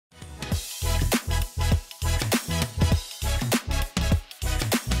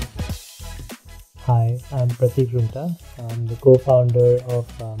Hi, I'm Pratik Runta. I'm the co-founder of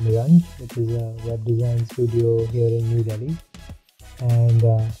Miranj, which is a web design studio here in New Delhi. And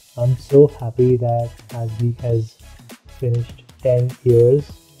I'm so happy that Hasgeek has finished 10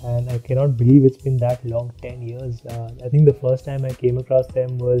 years. And I cannot believe it's been that long, 10 years. I think the first time I came across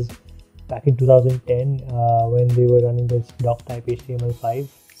them was back in 2010 when they were running this doc-type HTML5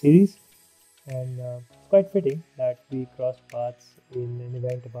 series. And it's quite fitting that we crossed paths in an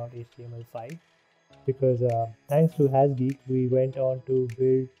event about HTML5 because thanks to Hasgeek, we went on to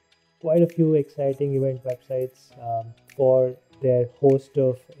build quite a few exciting event websites for their host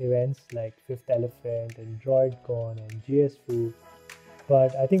of events like Fifth Elephant and DroidCon and GSFoo.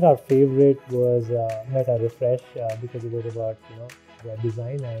 But I think our favorite was Meta Refresh because it was about web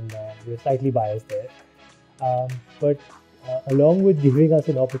design and we're slightly biased there. But along with giving us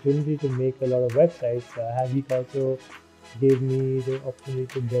an opportunity to make a lot of websites, Hasgeek also gave me the opportunity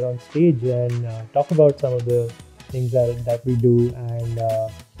to get on stage and talk about some of the things that we do. And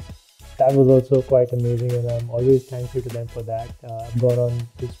that was also quite amazing. And I'm always thankful to them for that. I've gone on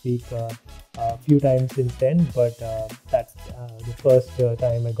to speak a few times since then, but that's the first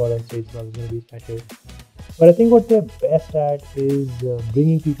time I got on stage was going to be special. But I think what they're best at is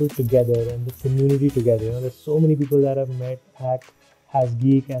bringing people together and the community together. There's so many people that I've met at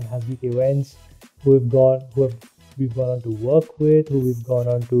Hasgeek and Hasgeek events who have we've gone on to work with, who we've gone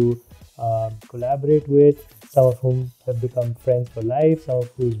on to collaborate with. Some of whom have become friends for life. Some of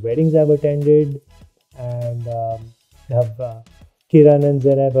whose weddings I've attended, and have Kiran and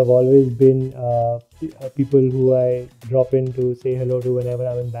Zainab have always been people who I drop in to say hello to whenever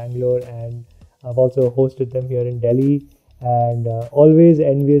I'm in Bangalore, and I've also hosted them here in Delhi, and always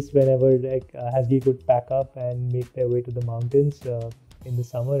envious whenever Hasgeek would pack up and make their way to the mountains in the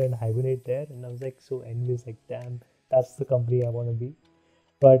summer and hibernate there. And I was like so envious, like damn, that's the company I want to be.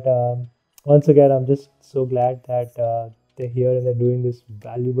 But once again, I'm just so glad that they're here and they're doing this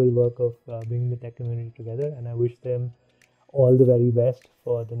valuable work of bringing the tech community together. And I wish them all the very best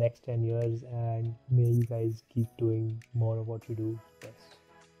for the next 10 years. And may you guys keep doing more of what you do best.